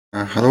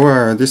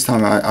Hello, this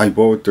time I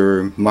bought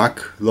the Mac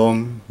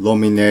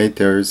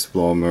ROM-inator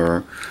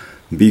from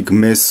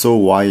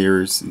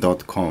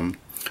bigmesowires.com,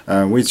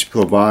 which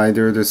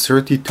provided a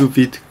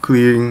 32-bit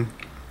clearing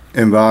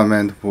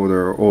environment for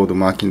the old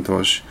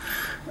Macintosh.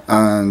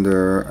 And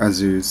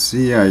as you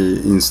see, I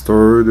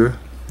installed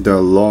the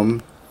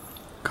ROM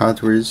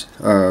cartridge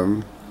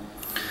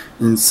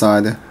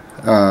inside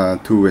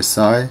to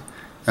SI,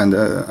 and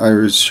I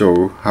will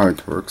show how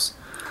it works.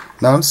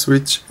 Now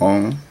switch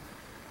on.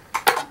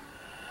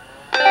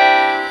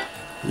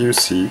 You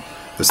see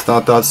the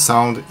startup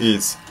sound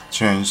is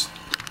changed,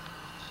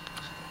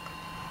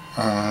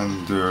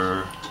 and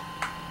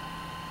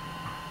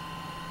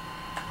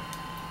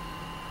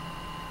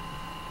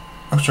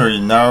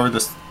actually now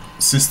the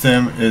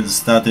system is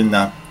starting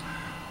up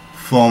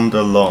from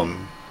the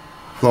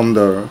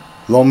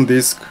ROM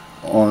disk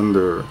on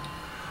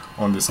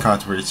this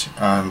cartridge,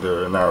 and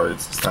now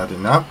it's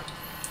starting up,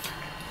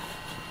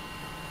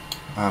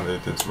 and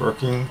it is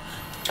working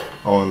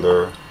on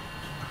the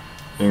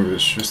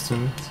English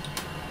system.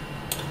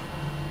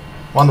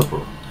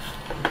 Wonderful.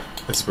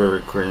 It's very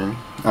clean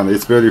and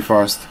it's very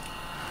fast.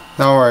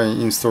 Now I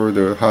installed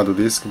the hard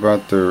disk,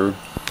 but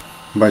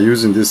by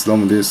using this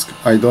ROM disk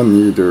I don't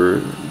need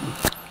the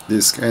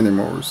disk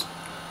anymore.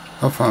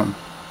 Have fun.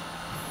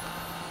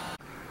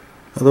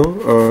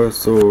 Hello,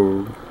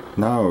 so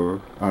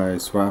now I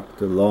swapped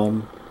the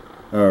ROM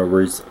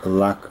with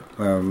Mac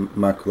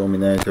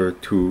ROM-inator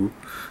II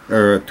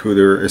to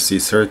the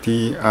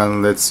SC30,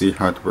 and let's see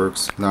how it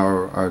works.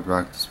 Now I'd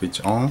like to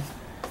switch on.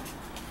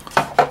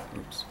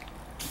 Oops.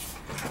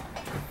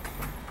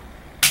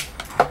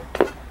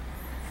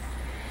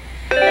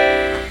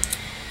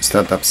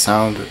 Startup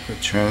sound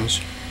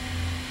change.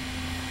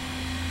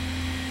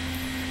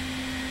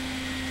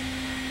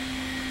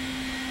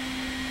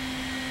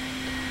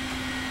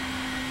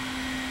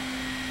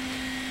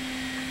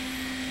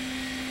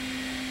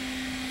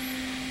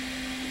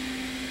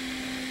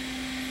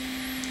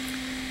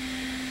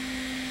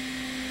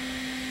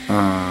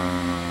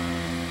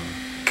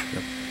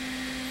 Yep.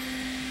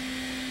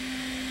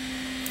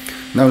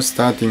 Now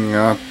starting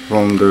up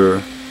from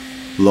the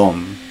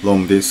ROM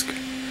disk,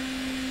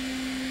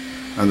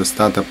 and the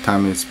startup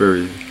time is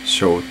very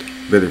short,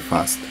 very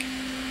fast,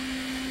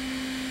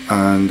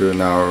 and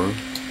now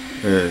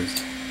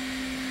is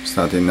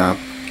starting up,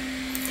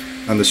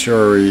 and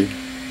surely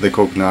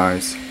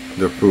recognize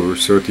the full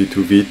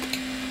 32-bit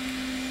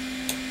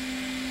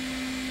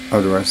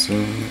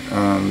addressing,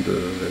 and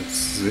let's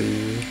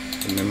see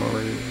the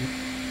memory.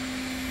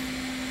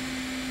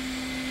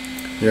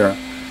 Yeah,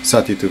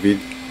 32-bit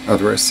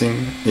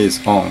addressing is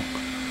on.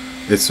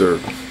 It's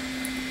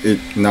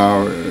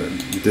now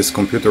this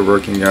computer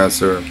working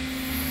as a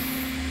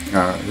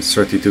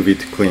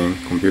 32-bit clean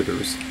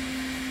computers.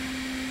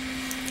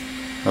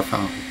 I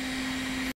found.